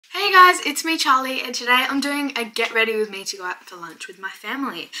Hey guys, it's me Charlie, and today I'm doing a get ready with me to go out for lunch with my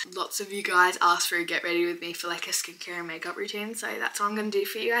family. Lots of you guys asked for a get ready with me for like a skincare and makeup routine, so that's what I'm going to do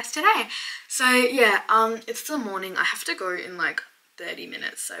for you guys today. So yeah, it's the morning. I have to go in like 30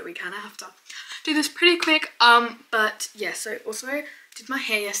 minutes, so we kind of have to do this pretty quick. But yeah, so also did my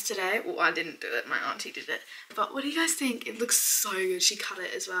hair yesterday. Well, I didn't do it, my auntie did it. But what do you guys think? It looks so good. She cut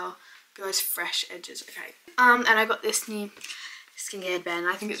it as well. Those fresh edges, okay. And I got this new skincare band.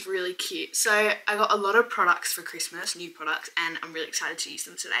 I think it's really cute. So I got a lot of products for Christmas, new products, and I'm really excited to use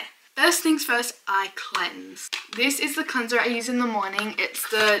them today. First things first, I cleanse. This is the cleanser I use in the morning. It's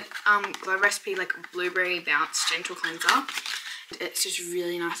the Glow Recipe like Blueberry Bounce Gentle Cleanser. It's just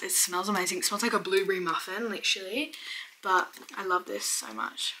really nice. It smells amazing. It smells like a blueberry muffin, literally. But I love this so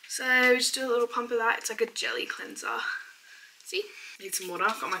much. So just do a little pump of that. It's like a jelly cleanser. See? Need some water.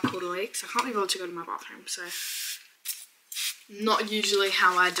 I've got my quarter leak, so I can't be bothered to go to my bathroom. So not usually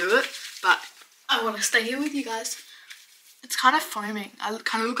how I do it, but I want to stay here with you guys. It's kind of foaming. I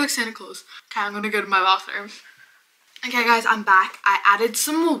kind of look like Santa Claus. Okay, I'm going to go to my bathroom. Okay guys, I'm back. I added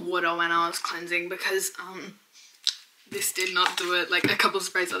some more water when I was cleansing because this did not do it. Like a couple of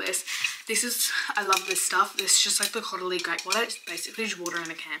sprays of this. This is, I love this stuff. This is just like the quarterly grape water. It's basically just water in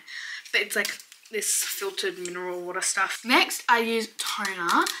a can. But it's like this filtered mineral water stuff. Next, I use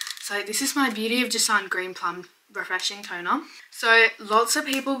toner. So this is my Beauty of Jason Green Plum Refreshing Toner. So lots of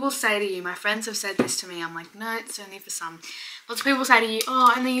people will say to you, my friends have said this to me, I'm like, no, it's only for some. Lots of people say to you,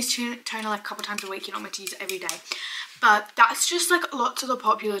 oh, I only use toner like a couple times a week, you're not meant to use it every day. But that's just like lots of the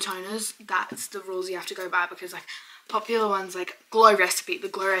popular toners. That's the rules you have to go by, because like popular ones like Glow Recipe, the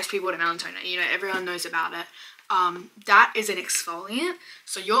Glow Recipe Watermelon Toner, you know, everyone knows about it. That is an exfoliant,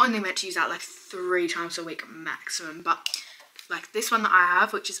 so you're only meant to use that like 3 times a week maximum. But like this one that I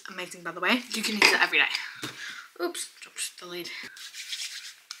have, which is amazing by the way, you can use it every day. Oops, dropped the lid.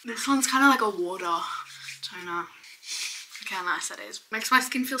 This one's kind of like a water toner. Look how nice that is. Makes my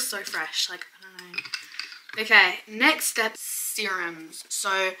skin feel so fresh, like, I don't know. Okay, next step, serums.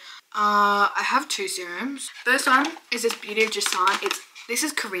 So, I have 2 serums. First one is this Beauty of Jason. This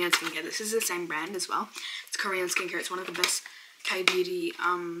is Korean skincare. This is the same brand as well. It's Korean skincare. It's one of the best K-beauty,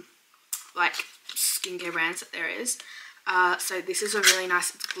 like, skincare brands that there is. So this is a really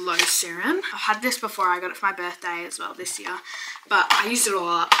nice glow serum. I've had this before. I got it for my birthday as well this year, but I used it all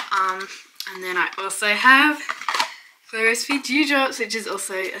up. And then I also have Glow Recipe Dew Drops, which is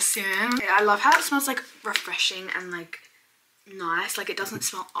also a serum. I love how it smells like refreshing and like nice. Like it doesn't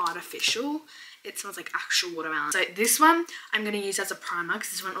smell artificial. It smells like actual watermelon. So this one I'm going to use as a primer,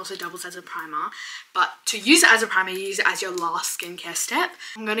 because this one also doubles as a primer. But to use it as a primer, you use it as your last skincare step.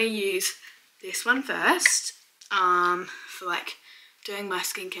 I'm going to use this one first. For like doing my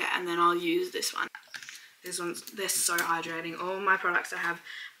skincare, and then I'll use this one. They're so hydrating. All my products I have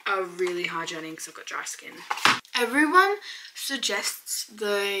are really hydrating because I've got dry skin. Everyone suggests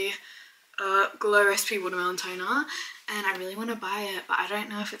the Glow Recipe Watermelon Toner, and I really want to buy it, but I don't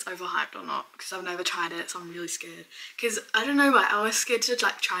know if it's overhyped or not because I've never tried it, so I'm really scared. Because I don't know why, I was scared to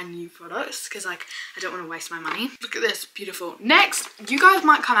like try new products because like I don't want to waste my money. Look at this, beautiful. Next, you guys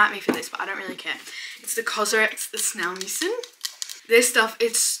might come at me for this, but I don't really care. It's the Cosrx, the Snail Mucin. This stuff,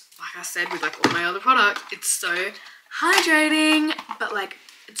 it's like I said with like all my other products, it's so hydrating, but like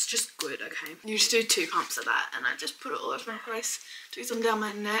it's just good, okay? You just do 2 pumps of that, and I just put it all over my face, do some down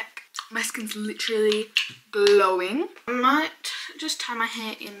my neck. My skin's literally glowing. I might just tie my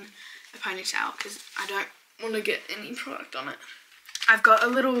hair in a ponytail because I don't want to get any product on it. I've got a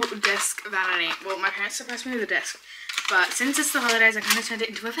little desk vanity. Well, my parents surprised me with a desk, but since it's the holidays, I kind of turned it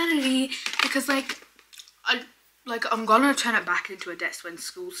into a vanity because I'm gonna turn it back into a desk when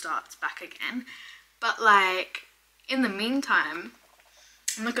school starts back again. But like in the meantime,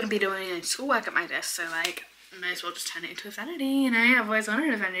 I'm not gonna be doing any schoolwork at my desk, so like I may as well just turn it into a vanity, you know, I've always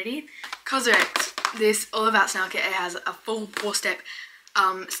wanted a vanity. Cosrx, this All About Snail Kit, it has a full 4-step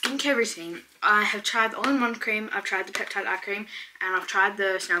skincare routine. I have tried the all-in-one cream, I've tried the peptide eye cream, and I've tried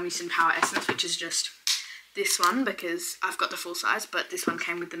the Snail Mucin Power Essence, which is just this one because I've got the full size, but this one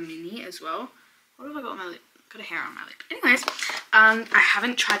came with the mini as well. What have I got on my lip? Got a hair on my lip. Anyways, I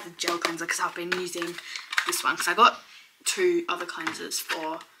haven't tried the gel cleanser because I've been using this one because I got 2 other cleansers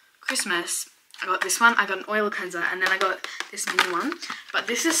for Christmas. I got this one, I got an oil cleanser, and then I got this mini one. But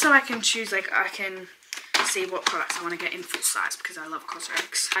this is so I can choose, like I can see what products I want to get in full size because I love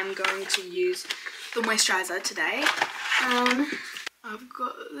Cosrx. I'm going to use the moisturizer today. I've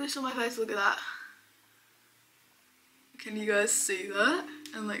got this on my face, look at that. Can you guys see that?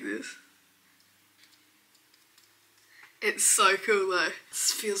 And like this. It's so cool though.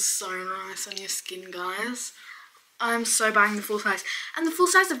 This feels so nice on your skin, guys. I'm so buying the full size. And the full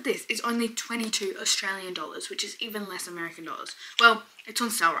size of this is only 22 Australian dollars, which is even less American dollars. Well, it's on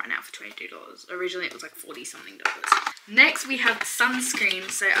sale right now for $22. Originally it was like 40 something dollars. Next we have sunscreen.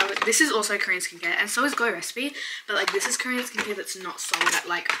 So this is also Korean skincare, and so is Glow Recipe. But like this is Korean skincare that's not sold at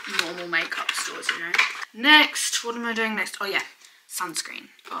like normal makeup stores, you know. Next, what am I doing next? Oh yeah, sunscreen,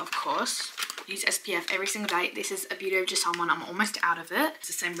 of course. Use SPF every single day. This is a Beauty of Just Someone. I'm almost out of it. It's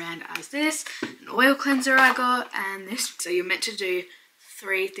the same brand as this. An oil cleanser I got, and this. So you're meant to do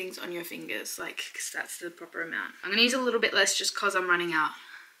 3 things on your fingers, like, because that's the proper amount. I'm gonna use a little bit less just because I'm running out.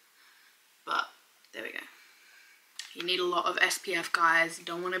 But there we go. You need a lot of SPF, guys. You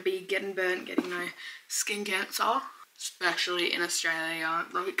don't want to be getting burnt, getting no skin cancer, especially in Australia.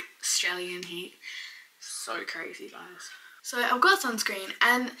 Like Australian heat, so crazy, guys. So I've got sunscreen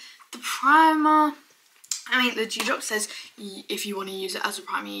and the primer. I mean, the dewdrop says if you want to use it as a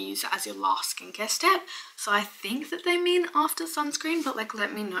primer, you use it as your last skincare step. So I think that they mean after sunscreen, but like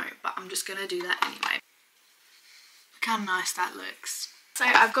let me know. But I'm just gonna do that anyway. Look how nice that looks. So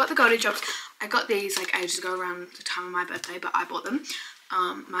I've got the Goldie Drops. I got these like ages ago around the time of my birthday, but I bought them.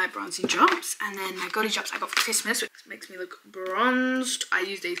 My bronzing drops, and then my Goldie Drops I got for Christmas, which makes me look bronzed. I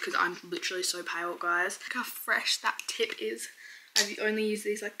use these because I'm literally so pale, guys. Look how fresh that tip is. I've only used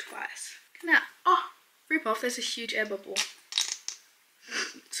these like twice. Look at that. Oh, rip off. There's a huge air bubble.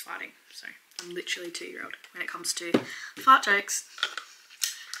 It's farting. So I'm literally a 2-year-old when it comes to fart jokes.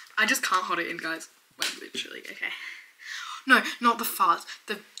 I just can't hold it in, guys. Like literally. Okay. No, not the farts.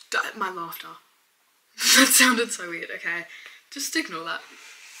 My laughter. That sounded so weird. Okay. Just ignore that.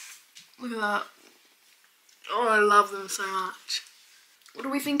 Look at that. Oh, I love them so much. What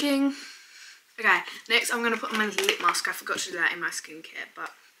are we thinking? Okay, next I'm going to put on my lip mask. I forgot to do that in my skincare,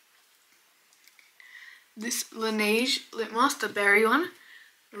 but this Laneige lip mask, the berry one,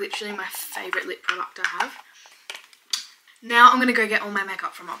 literally my favourite lip product I have. Now I'm going to go get all my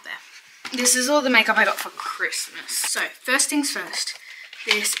makeup from up there. This is all the makeup I got for Christmas. So, first things first,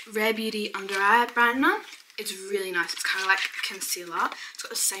 this Rare Beauty Under Eye Brightener. It's really nice. It's kind of like concealer. It's got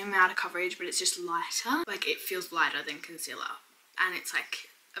the same amount of coverage, but it's just lighter. Like, it feels lighter than concealer. And it's like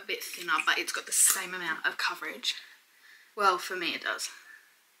a bit thinner, but it's got the same amount of coverage. Well, for me it does.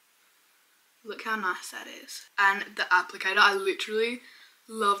 Look how nice that is. And the applicator, I literally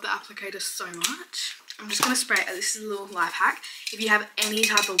love the applicator so much. I'm just going to spray it. This is a little life hack. If you have any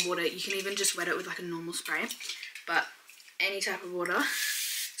type of water, you can even just wet it with like a normal spray. But any type of water,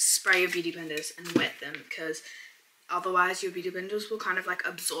 spray your beauty blenders and wet them, because otherwise your beauty blenders will kind of like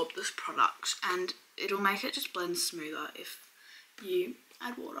absorb this product and it'll make it just blend smoother if you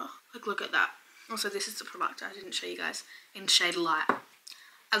add water. Like, look at that. Also, this is the product I didn't show you guys in shade Light.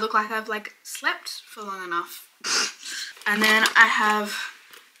 I look like I've like slept for long enough. And then I have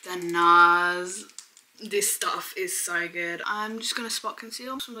the NARS. This stuff is so good. I'm just gonna spot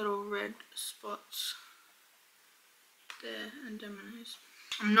conceal some little red spots there and down my nose.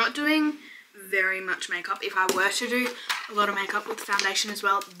 I'm not doing very much makeup. If I were to do a lot of makeup with foundation as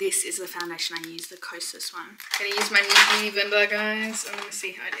well, this is the foundation I use, the Kosas one. I'm gonna use my new beauty blender, guys. I'm gonna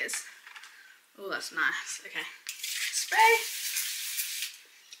see how it is. Oh, that's nice. Okay. Spray.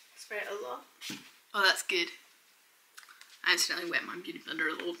 Spray it a lot. Oh, that's good. I accidentally wet my beauty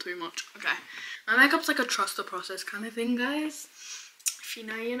blender a little too much. Okay. My makeup's like a trust the process kind of thing, guys. If you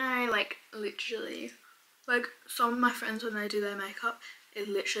know, you know. Like, literally. Like, some of my friends, when they do their makeup, it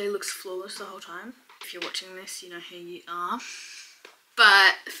literally looks flawless the whole time. If you're watching this, you know who you are.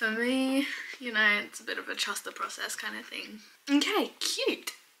 But for me, you know, it's a bit of a trust the process kind of thing. Okay,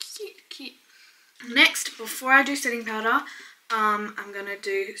 cute. Cute, cute. Next, before I do setting powder, I'm gonna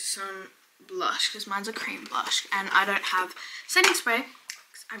do some blush, because mine's a cream blush and I don't have setting spray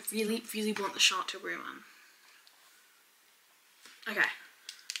because I really, really want the Chantilly one. Okay,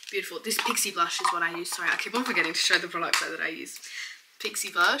 beautiful. This Pixie blush is what I use. Sorry, I keep on forgetting to show the products that I use.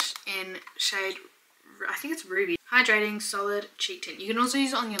 Pixie blush in shade, I think it's Ruby. Hydrating, solid cheek tint. You can also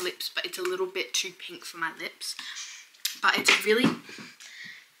use it on your lips, but it's a little bit too pink for my lips. But it's a really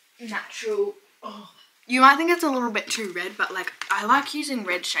natural. Oh, you might think it's a little bit too red, but like I like using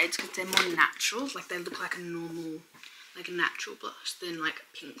red shades because they're more natural. Like, they look like a normal, like a natural blush than like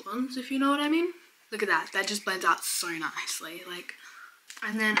pink ones, if you know what I mean. Look at that. That just blends out so nicely. Like,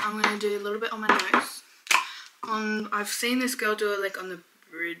 and then I'm gonna do a little bit on my nose. I've seen this girl do it like on the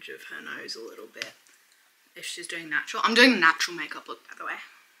bridge of her nose a little bit. If she's doing natural. I'm doing a natural makeup look, by the way.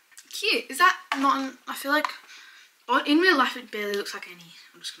 Cute. Is that not? I feel like in real life it barely looks like any.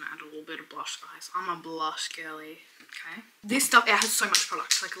 I'm just gonna add a little bit of blush, guys. I'm a blush girly. Okay. This stuff, it has so much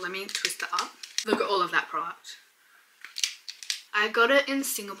product. Like, let me twist it up. Look at all of that product. I got it in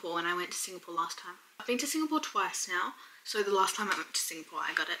Singapore when I went to Singapore last time. I've been to Singapore twice now. So the last time I went to Singapore,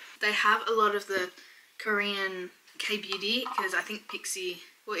 I got it. They have a lot of the Korean K-beauty because I think Pixie,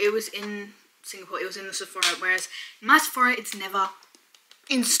 well, it was in Singapore, it was in the Sephora, whereas in my Sephora, it's never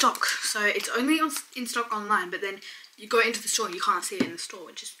in stock. So it's only in stock online, but then you go into the store, you can't see it in the store,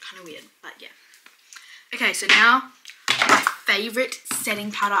 which is kind of weird, but yeah. Okay, so now my favorite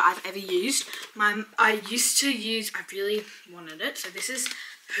setting powder I've ever used. I really wanted it. So this is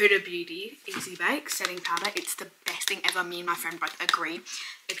Huda Beauty Easy Bake setting powder. It's the best thing ever. Me and my friend both agree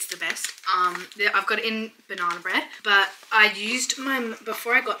it's the best. I've got it in banana bread, but I used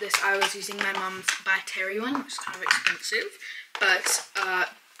before I got this, I was using my mum's By Terry one, which is kind of expensive, but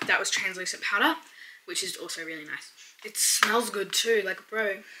that was translucent powder, which is also really nice. It smells good too, like,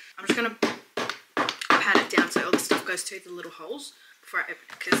 bro. I'm just gonna pat it down so all the stuff goes through the little holes before I open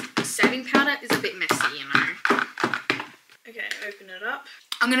it, because the setting powder is a bit messy, you know. Okay, open it up.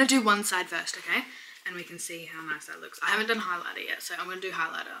 I'm gonna do one side first, okay? And we can see how nice that looks. I haven't done highlighter yet, so I'm gonna do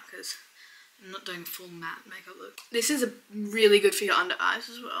highlighter because I'm not doing full matte makeup look. This is really good for your under eyes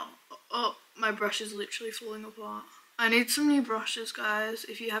as well. Oh, my brush is literally falling apart. I need some new brushes, guys.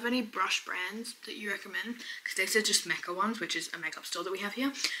 If you have any brush brands that you recommend, because these are just Mecca ones, which is a makeup store that we have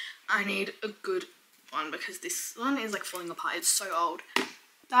here. I need a good one because this one is like falling apart. It's so old.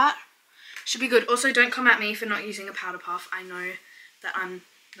 That should be good. Also, don't come at me for not using a powder puff. I know that I'm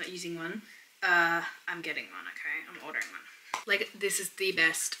not using one. I'm getting one, okay? I'm ordering one. Like, this is the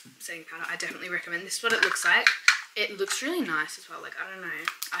best setting powder. I definitely recommend. This is what it looks like. It looks really nice as well. Like, I don't know.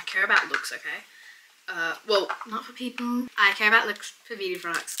 I care about looks, okay? Well, not for people. I care about looks for beauty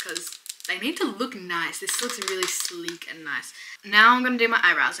products because they need to look nice. This looks really sleek and nice. Now I'm going to do my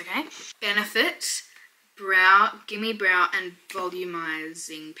eyebrows, okay? Benefit Gimme Brow and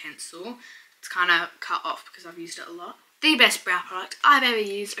Volumizing Pencil. It's kind of cut off because I've used it a lot. The best brow product I've ever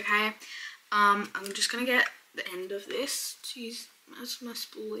used, okay? I'm just going to get the end of this to use as my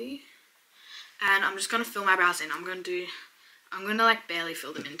spoolie. And I'm just going to fill my brows in. I'm going to like barely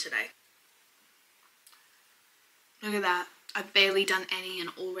fill them in today. Look at that. I've barely done any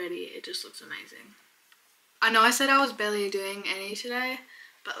and already it just looks amazing. I know I said I was barely doing any today,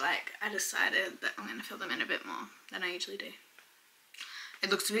 but like I decided that I'm going to fill them in a bit more than I usually do.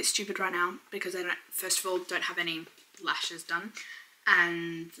 It looks a bit stupid right now because I first of all don't have any lashes done,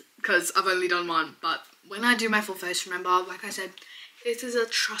 and because I've only done one, but when I do my full face, remember, like I said, this is a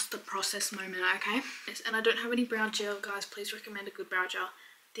trust the process moment, okay? Yes, and I don't have any brow gel, guys. Please recommend a good brow gel.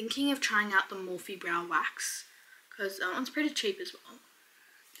 Thinking of trying out the Morphe Brow Wax because that one's pretty cheap as well.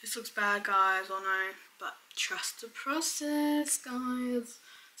 This looks bad, guys, I know, but trust the process, guys.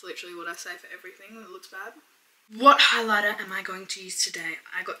 It's literally what I say for everything that looks bad. What highlighter am I going to use today?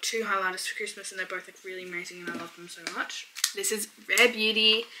 I got two highlighters for Christmas and they're both like really amazing and I love them so much. This is Rare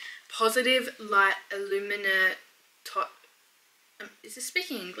Beauty Positive Light Illumina is this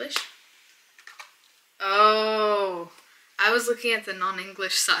speaking English? Oh, I was looking at the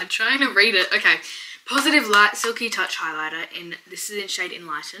non-English side trying to read it. Okay, Positive Light Silky Touch Highlighter this is in shade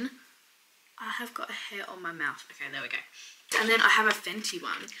Enlighten. I have got a hair on my mouth. Okay, there we go. And then I have a Fenty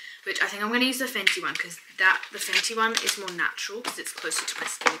one, which I think I'm going to use the Fenty one because the Fenty one is more natural because it's closer to my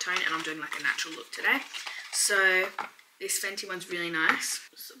skin tone and I'm doing like a natural look today. So this Fenty one's really nice.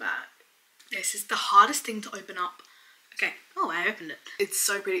 This is the hardest thing to open up. Okay, oh, I opened it. It's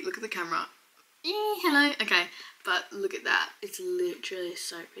so pretty. Look at the camera. Hello. Okay, but look at that. It's literally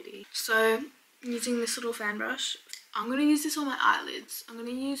so pretty. So using this little fan brush, I'm going to use this on my eyelids. I'm going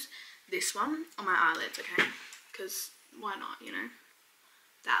to use this one on my eyelids, okay? Because why not, you know?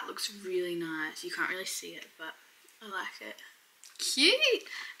 That looks really nice. You can't really see it, but I like it. Cute!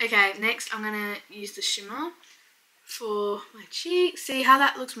 Okay, next I'm going to use the shimmer for my cheeks. See how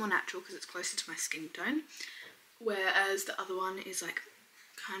that looks more natural because it's closer to my skin tone. Whereas the other one is like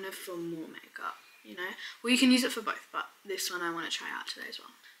kind of for more makeup, you know? Well, you can use it for both, but this one I want to try out today as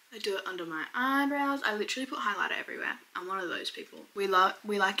well. I do it under my eyebrows. I literally put highlighter everywhere. I'm one of those people. We like.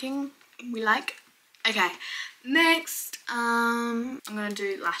 Okay, next, I'm gonna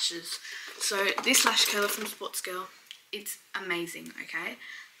do lashes. So this lash curler from Sports Girl, it's amazing, okay?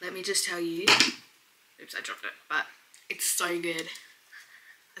 Let me just tell you, oops, I dropped it, but it's so good.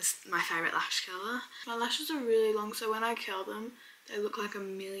 It's my favourite lash curler. My lashes are really long, so when I curl them, they look like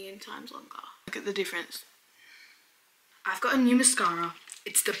 1,000,000 times longer. Look at the difference. I've got a new mascara.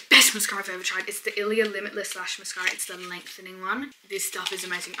 It's the best mascara I've ever tried. It's the Ilia Limitless Lash Mascara. It's the lengthening one. This stuff is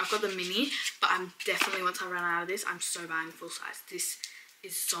amazing. I've got the mini, but I'm definitely, once I run out of this, I'm so buying full size. This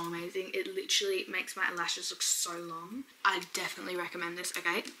is so amazing. It literally makes my lashes look so long. I definitely recommend this,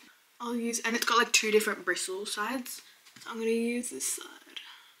 okay? And it's got like 2 different bristle sides. So I'm going to use this side.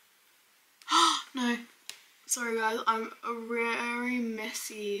 No, sorry guys, I'm a very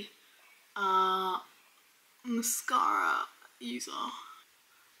messy mascara user.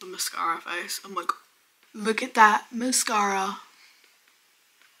 The mascara face. I'm like, look at that mascara.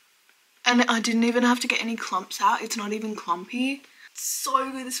 And I didn't even have to get any clumps out. It's not even clumpy. It's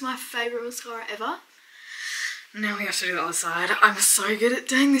so good. This is my favourite mascara ever. Now we have to do the other side. I'm so good at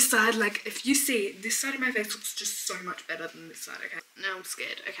doing this side. Like, if you see, this side of my face looks just so much better than this side, okay? Now I'm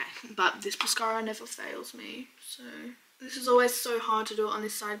scared, okay. But this mascara never fails me, so... This is always so hard to do it on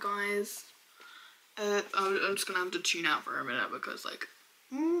this side, guys. I'm just gonna have to tune out for a minute because, like...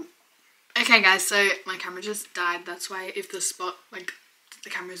 Okay, guys, so my camera just died. That's why if the spot, like, the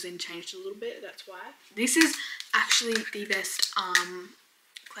camera's in changed a little bit, that's why. This is actually the best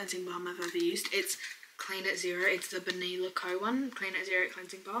cleansing balm I've ever used. It's Clean at Zero. It's the Benila Co one. Clean at Zero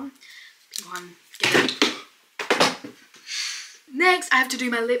cleansing balm. Pink one. Get it. Next, I have to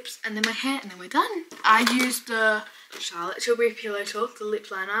do my lips and then my hair and then we're done. I used the Charlotte Tilbury Pillow Talk, the lip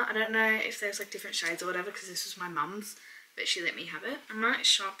liner. I don't know if there's like different shades or whatever because this was my mum's, but she let me have it. I might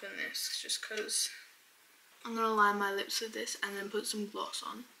sharpen this just because I'm going to line my lips with this and then put some gloss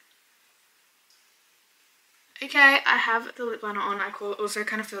on. Okay, I have the lip liner on. I also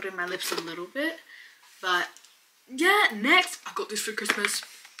kind of filled in my lips a little bit. But yeah, next, I got this for Christmas.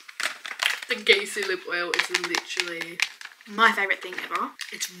 The Gacy lip oil is literally my favourite thing ever.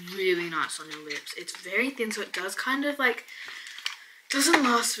 It's really nice on your lips. It's very thin, so it does kind of like, doesn't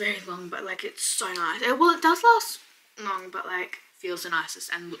last very long, but like it's so nice. Well, it does last long, but like feels the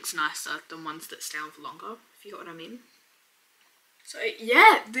nicest and looks nicer than ones that stay on for longer, if you get what I mean. So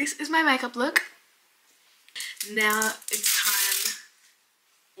yeah, this is my makeup look. Now it's time,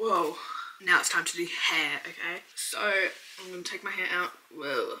 whoa. Now it's time to do hair, okay? So, I'm going to take my hair out.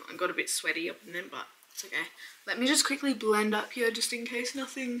 Whoa, I got a bit sweaty up in there, but it's okay. Let me just quickly blend up here just in case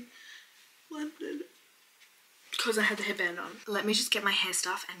nothing blended. Because I had the hairband on. Let me just get my hair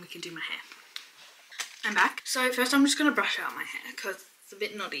stuff and we can do my hair. I'm back. So, first I'm just going to brush out my hair because it's a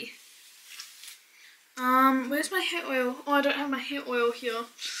bit knotty. Where's my hair oil? Oh, I don't have my hair oil here.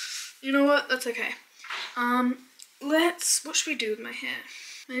 You know what? That's okay. What should we do with my hair?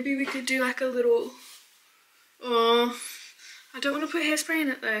 Maybe we could do like a little, oh, I don't want to put hairspray in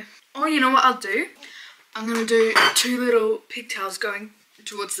it though. Oh, you know what I'll do? I'm going to do 2 little pigtails going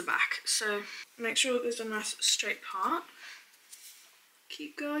towards the back. So make sure there's a nice straight part.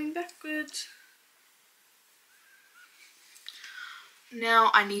 Keep going backwards.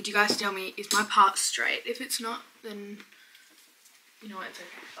 Now I need you guys to tell me, is my part straight? If it's not, then you know what, it's okay.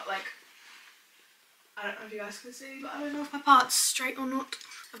 But like, I don't know if you guys can see, but I don't know if my part's straight or not.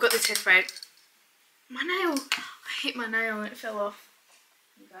 I've got this hairspray. My nail! I hit my nail and it fell off.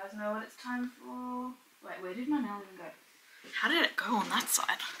 You guys know what it's time for? Wait, where did my nail even go? How did it go on that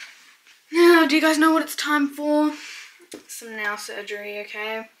side? Now, do you guys know what it's time for? Some nail surgery,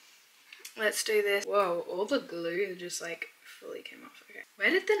 okay? Let's do this. Whoa, all the glue just like fully came off. Okay.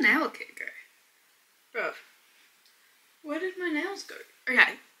 Where did the nail kit go? Bro, where did my nails go?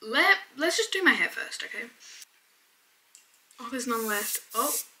 Okay, let's just do my hair first, okay? Oh, there's none left.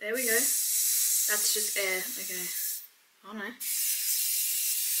 Oh, there we go. That's just air, okay. Oh no.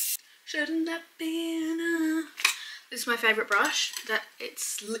 Shouldn't that be enough? This is my favourite brush, that it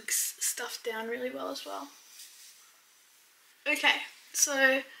slicks stuff down really well as well. Okay, so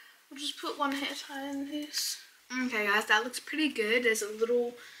I'll just put one hair tie in this. Okay guys, that looks pretty good. There's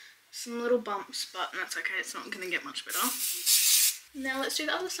some little bumps, but that's okay, it's not going to get much better. Now let's do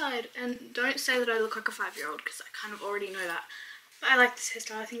the other side, and don't say that I look like a 5-year-old because I kind of already know that. But I like this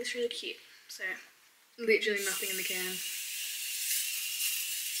hairstyle, I think it's really cute. So, literally nothing in the can.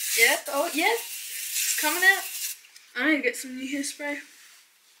 Yeah, oh yeah, it's coming out. I need to get some new hairspray.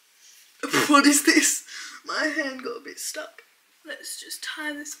 What is this? My hand got a bit stuck. Let's just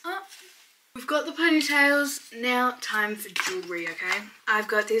tie this up. We've got the ponytails, now time for jewellery, okay? I've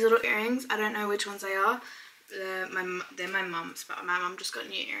got these little earrings, I don't know which ones they are. They're my mum's, but my mum just got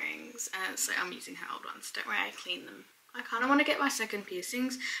new earrings, and so I'm using her old ones. Don't worry, I clean them. I kind of want to get my second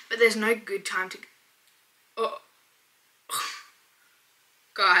piercings, but there's no good time to... Oh.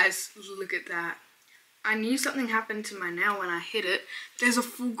 Guys, look at that. I knew something happened to my nail when I hit it. There's a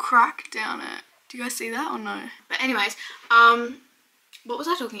full crack down it. Do you guys see that or no? But anyways, what was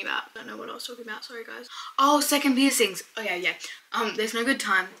I talking about? I don't know what I was talking about, sorry guys. Oh, second piercings. Okay, yeah. There's no good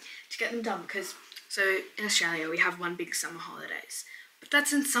time to get them done because... So in Australia we have one big summer holidays, but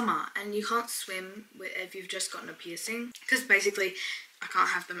that's in summer and you can't swim if you've just gotten a piercing because basically I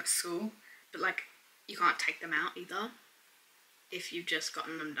can't have them at school, but like you can't take them out either if you've just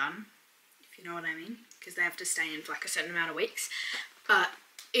gotten them done, if you know what I mean, because they have to stay in for like a certain amount of weeks. But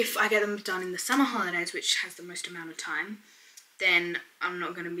if I get them done in the summer holidays, which has the most amount of time, then I'm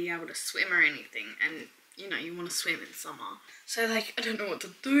not going to be able to swim or anything, and you know, you want to swim in summer. So like, I don't know what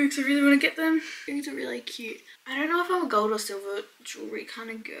to do because I really want to get them. These are really cute. I don't know if I'm a gold or silver jewelry kind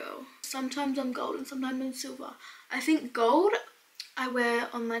of girl. Sometimes I'm gold and sometimes I'm silver. I think gold I wear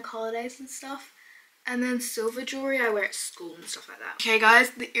on like holidays and stuff, and then silver jewelry I wear at school and stuff like that. Okay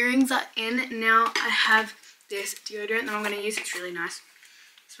guys, the earrings are in. Now I have this deodorant that I'm going to use. It's really nice.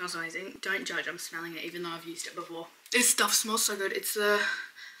 It smells amazing. Don't judge, I'm smelling it even though I've used it before. This stuff smells so good. It's the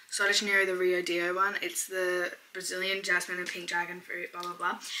Sol de Janeiro, the Rio Dio one. It's the Brazilian jasmine and pink dragon fruit, blah blah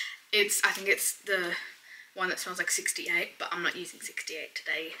blah. I think it's the one that smells like 68, but I'm not using 68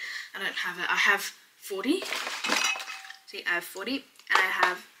 today. I don't have it. I have 40. See, I have 40, and I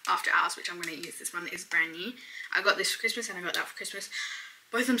have After Hours, which I'm going to use. This one is brand new. I got this for Christmas and I got that for Christmas.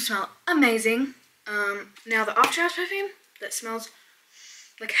 Both of them smell amazing. Now the After Hours perfume that smells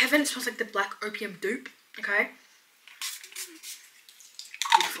like heaven. It smells like the Black Opium Dupe. Okay.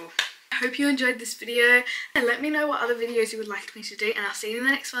 Beautiful. I hope you enjoyed this video, and let me know what other videos you would like me to do, and I'll see you in the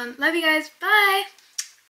next one. Love you guys. Bye.